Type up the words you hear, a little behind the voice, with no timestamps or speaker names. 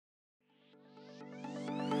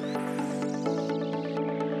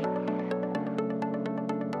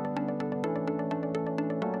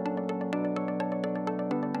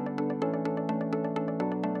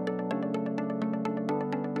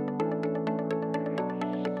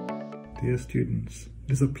Dear students,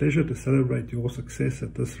 it is a pleasure to celebrate your success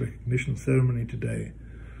at this recognition ceremony today.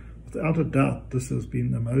 Without a doubt, this has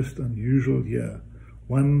been a most unusual year,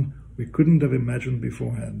 one we couldn't have imagined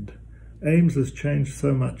beforehand. AIMS has changed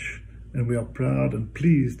so much, and we are proud and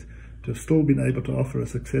pleased to have still been able to offer a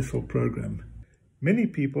successful program. Many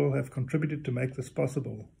people have contributed to make this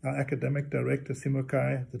possible: our academic director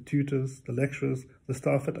Simukai, the tutors, the lecturers, the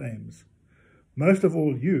staff at AIMS. Most of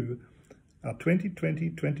all, you, our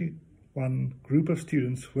 2020-21 group of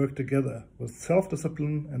students, worked together with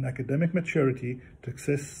self-discipline and academic maturity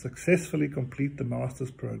to successfully complete the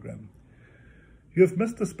master's program. You have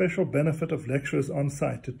missed the special benefit of lecturers on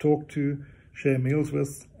site to talk to, share meals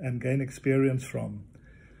with, and gain experience from.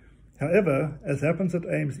 However, as happens at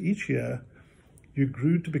AIMS each year, you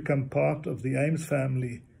grew to become part of the AIMS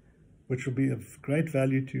family, which will be of great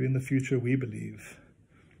value to you in the future, we believe.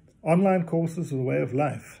 Online courses are a way of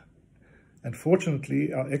life, and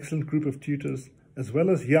fortunately, our excellent group of tutors, as well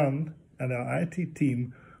as Jan and our IT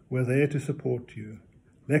team, were there to support you.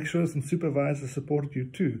 Lecturers and supervisors supported you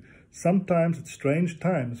too, sometimes at strange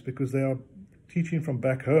times because they are teaching from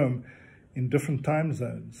back home in different time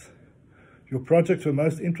zones. Your projects were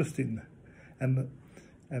most interesting and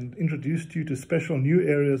introduced you to special new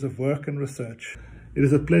areas of work and research. It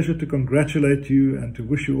is a pleasure to congratulate you and to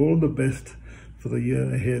wish you all the best for the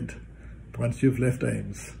year ahead once you've left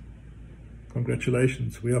AIMS.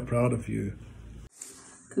 Congratulations, we are proud of you.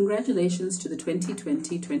 Congratulations to the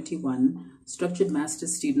 2020-21 Structured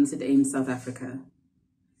Master's students at AIMS South Africa.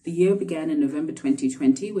 The year began in November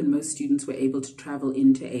 2020 when most students were able to travel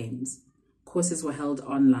into AIMS. Courses were held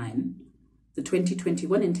online. The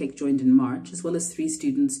 2021 intake joined in March, as well as 3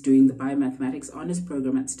 students doing the Biomathematics Honours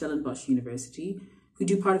Program at Stellenbosch University, who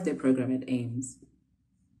do part of their program at AIMS.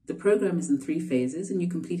 The program is in 3 phases, and you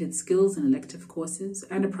completed skills and elective courses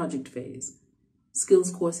and a project phase.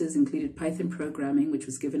 Skills courses included Python programming, which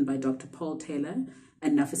was given by Dr. Paul Taylor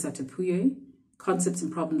and Nafisata Puye, concepts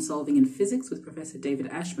in problem solving in physics with Professor David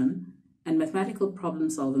Ashman, and mathematical problem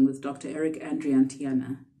solving with Dr. Eric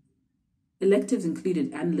Andriantiana. Electives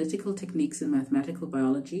included analytical techniques in mathematical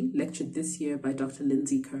biology, lectured this year by Dr.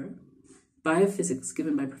 Lindsay Kerr, biophysics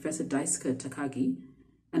given by Professor Daisuke Takagi,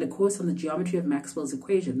 and a course on the geometry of Maxwell's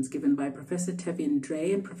equations given by Professor Tevian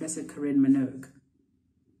Dre and Professor Corinne Minogue.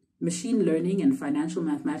 Machine learning and financial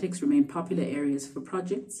mathematics remain popular areas for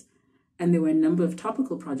projects, and there were a number of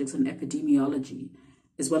topical projects on epidemiology,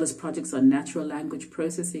 as well as projects on natural language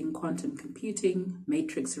processing, quantum computing,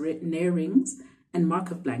 matrix Nair rings, and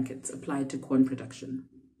Markov blankets applied to corn production.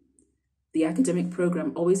 The academic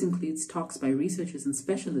program always includes talks by researchers and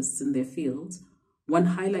specialists in their fields. One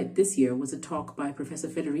highlight this year was a talk by Professor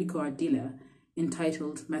Federico Ardila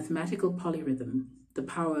entitled Mathematical Polyrhythm, The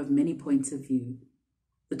Power of Many Points of View.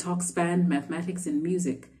 The talk spanned mathematics and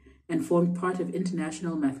music and formed part of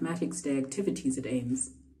International Mathematics Day activities at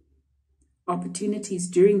AIMS. Opportunities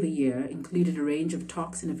during the year included a range of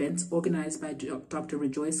talks and events organized by Dr.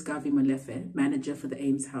 Rejoice Gavi Molefe, manager for the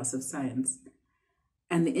AIMS House of Science,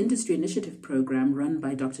 and the Industry Initiative program run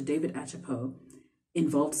by Dr. David Achapo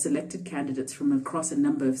involved selected candidates from across a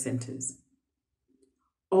number of centers.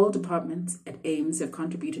 All departments at AIMS have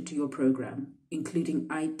contributed to your program, including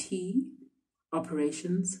IT,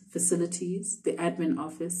 operations, facilities, the admin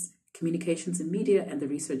office, communications and media, and the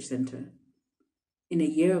research center. In a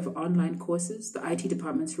year of online courses, the IT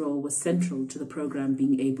department's role was central to the program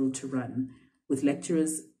being able to run, with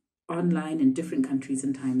lecturers online in different countries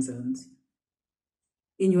and time zones.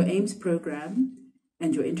 In your AIMS program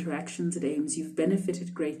and your interactions at AIMS, you've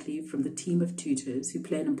benefited greatly from the team of tutors who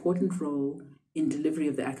play an important role in delivery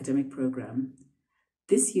of the academic program.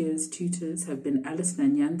 This year's tutors have been Alice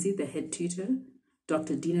Nanyanzi, the head tutor,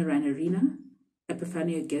 Dr. Dina Ranarina,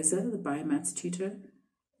 Epifania Geza, the biomaths tutor,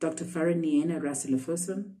 Dr. Faraniena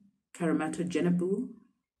Rasilefosun, Karamato Jenabu,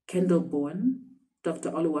 Kendall Bowen,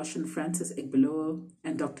 Dr. Oluwashin Francis Egbelowo,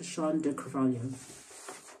 and Dr. Sean de Carvalho.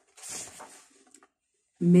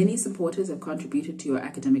 Many supporters have contributed to your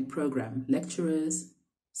academic program: lecturers,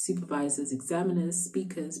 supervisors, examiners,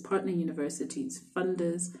 speakers, partner universities,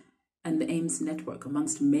 funders, and the AIMS network,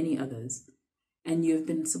 amongst many others. And you have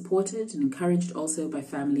been supported and encouraged also by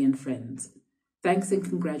family and friends. Thanks and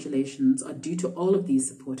congratulations are due to all of these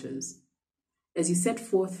supporters. As you set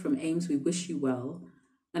forth from AIMS, we wish you well,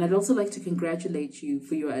 and I'd also like to congratulate you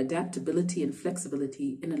for your adaptability and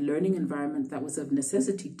flexibility in a learning environment that was of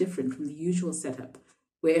necessity different from the usual setup,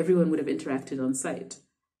 where everyone would have interacted on site.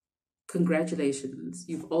 Congratulations,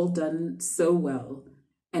 you've all done so well,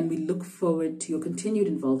 and we look forward to your continued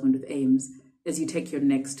involvement with AIMS as you take your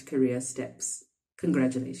next career steps.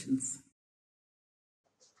 Congratulations.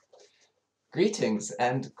 Greetings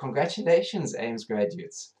and congratulations, AIMS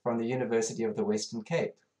graduates from the University of the Western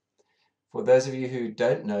Cape. For those of you who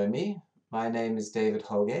don't know me, my name is David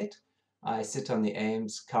Holgate. I sit on the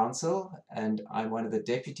AIMS Council and I'm one of the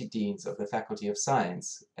Deputy Deans of the Faculty of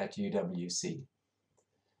Science at UWC.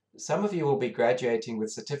 Some of you will be graduating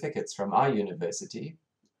with certificates from our university,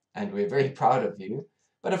 and we're very proud of you.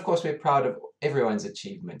 But of course, we're proud of everyone's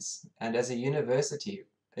achievements. And as a university,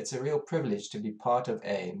 it's a real privilege to be part of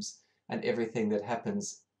AIMS and everything that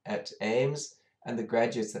happens at AIMS and the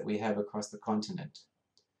graduates that we have across the continent.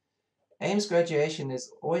 AIMS graduation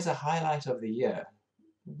is always a highlight of the year,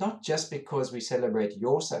 not just because we celebrate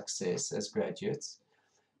your success as graduates,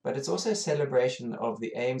 but it's also a celebration of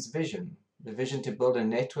the AIMS vision, the vision to build a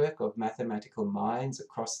network of mathematical minds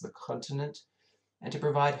across the continent and to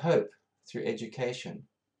provide hope through education.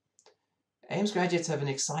 AIMS graduates have an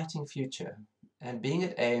exciting future, and being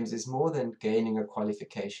at AIMS is more than gaining a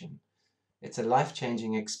qualification. It's a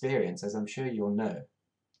life-changing experience, as I'm sure you'll know.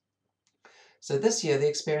 So this year, the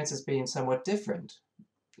experience has been somewhat different.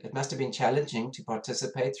 It must have been challenging to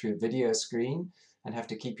participate through video screen and have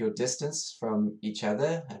to keep your distance from each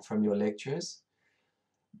other and from your lecturers.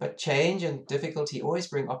 But change and difficulty always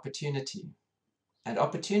bring opportunity. And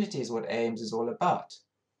opportunity is what AIMS is all about.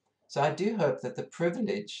 So I do hope that the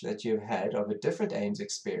privilege that you've had of a different AIMS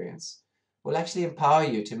experience will actually empower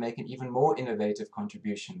you to make an even more innovative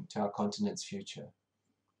contribution to our continent's future.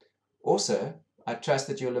 Also, I trust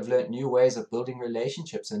that you'll have learned new ways of building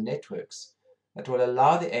relationships and networks that will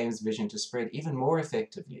allow the AIMS vision to spread even more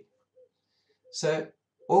effectively. So,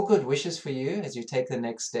 all good wishes for you as you take the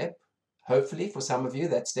next step. Hopefully, for some of you,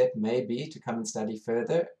 that step may be to come and study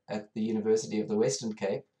further at the University of the Western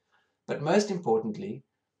Cape. But most importantly,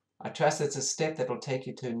 I trust it's a step that will take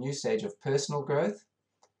you to a new stage of personal growth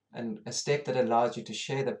and a step that allows you to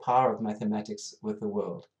share the power of mathematics with the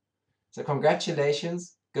world. So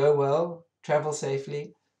congratulations, go well, travel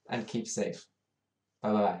safely, and keep safe.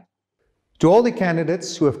 Bye-bye. To all the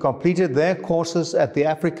candidates who have completed their courses at the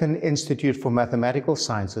African Institute for Mathematical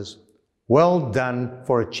Sciences, well done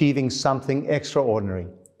for achieving something extraordinary.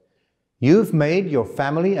 You've made your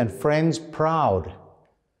family and friends proud.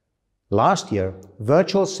 Last year,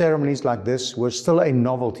 virtual ceremonies like this were still a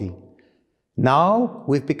novelty. Now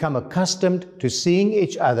we've become accustomed to seeing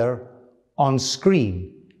each other on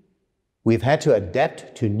screen. We've had to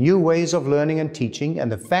adapt to new ways of learning and teaching,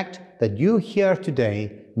 and the fact that you're here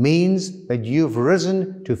today means that you've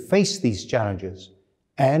risen to face these challenges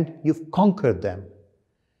and you've conquered them.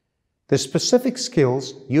 The specific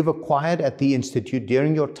skills you've acquired at the Institute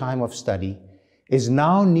during your time of study is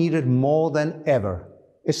now needed more than ever,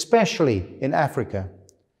 especially in Africa.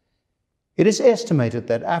 It is estimated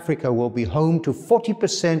that Africa will be home to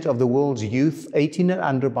 40% of the world's youth 18 and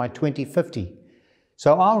under by 2050.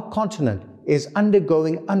 So our continent is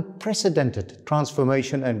undergoing unprecedented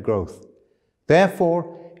transformation and growth.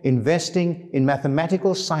 Therefore, investing in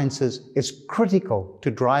mathematical sciences is critical to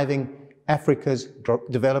driving Africa's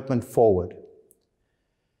development forward.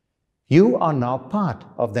 You are now part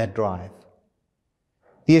of that drive.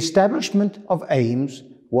 The establishment of AIMS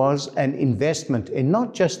was an investment in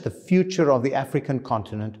not just the future of the African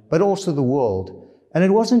continent, but also the world. And it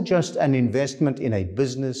wasn't just an investment in a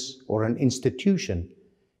business or an institution.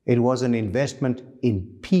 It was an investment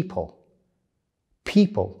in people.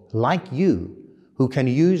 People like you who can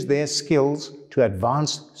use their skills to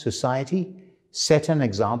advance society, set an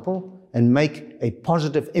example, and make a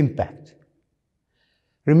positive impact.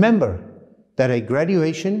 Remember that a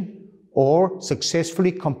graduation or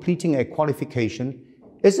successfully completing a qualification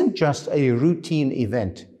isn't just a routine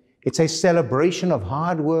event. It's a celebration of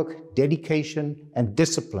hard work, dedication, and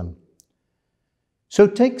discipline. So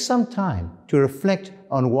take some time to reflect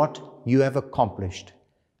on what you have accomplished,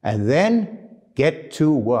 and then get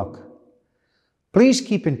to work. Please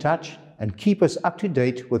keep in touch and keep us up to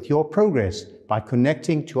date with your progress by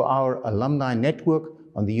connecting to our alumni network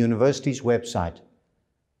on the university's website.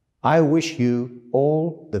 I wish you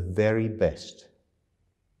all the very best.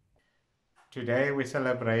 Today we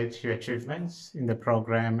celebrate your achievements in the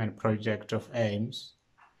program and project of AIMS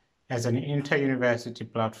as an inter-university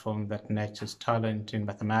platform that nurtures talent in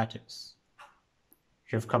mathematics.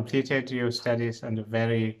 You've completed your studies under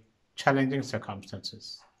very challenging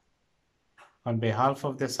circumstances. On behalf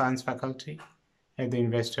of the science faculty at the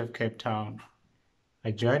University of Cape Town,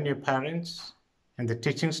 I join your parents and the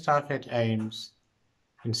teaching staff at AIMS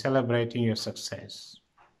in celebrating your success.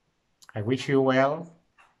 I wish you well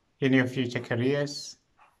in your future careers,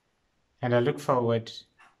 and I look forward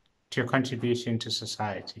to your contribution to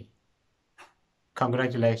society.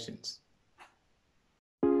 Congratulations.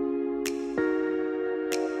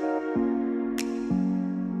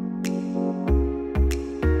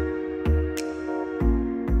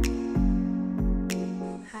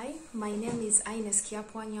 Iness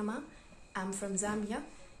Kyapwanyama. I'm from Zambia.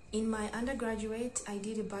 In my undergraduate, I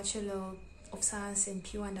did a Bachelor of Science in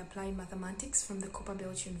Pure and Applied Mathematics from the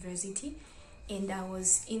Copperbelt University, and I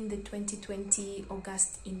was in the 2020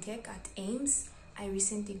 August intake at AIMS. I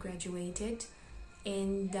recently graduated,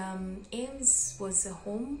 and AIMS was a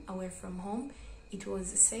home away from home. It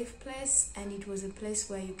was a safe place, and it was a place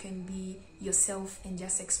where you can be yourself and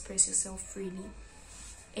just express yourself freely.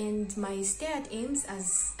 And my stay at AIMS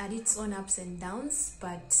had its own ups and downs,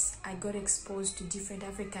 but I got exposed to different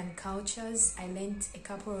African cultures. I learned a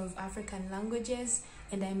couple of African languages,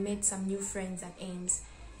 and I met some new friends at AIMS.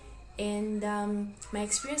 And my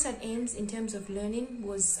experience at AIMS in terms of learning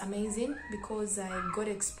was amazing because I got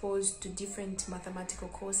exposed to different mathematical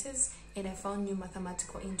courses, and I found new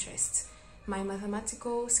mathematical interests. My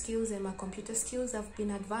mathematical skills and my computer skills have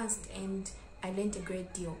been advanced, and I learned a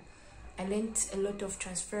great deal. I learned a lot of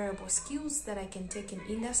transferable skills that I can take in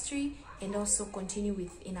industry and also continue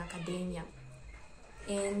with in academia.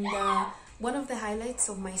 And one of the highlights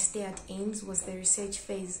of my stay at AIMS was the research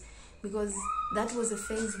phase, because that was a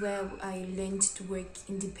phase where I learned to work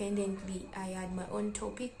independently. I had my own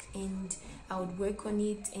topic and I would work on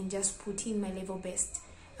it and just put in my level best.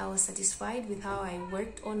 I was satisfied with how I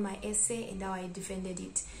worked on my essay and how I defended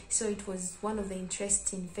it. So it was one of the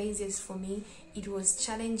interesting phases for me. It was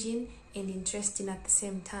challenging and interesting at the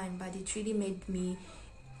same time, but it really made me,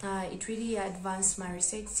 it really advanced my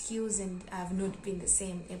research skills, and I've not been the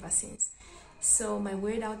same ever since. So my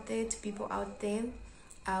word out there to people out there,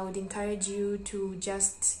 I would encourage you to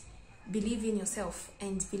just believe in yourself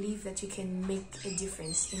and believe that you can make a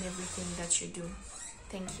difference in everything that you do.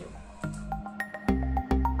 Thank you.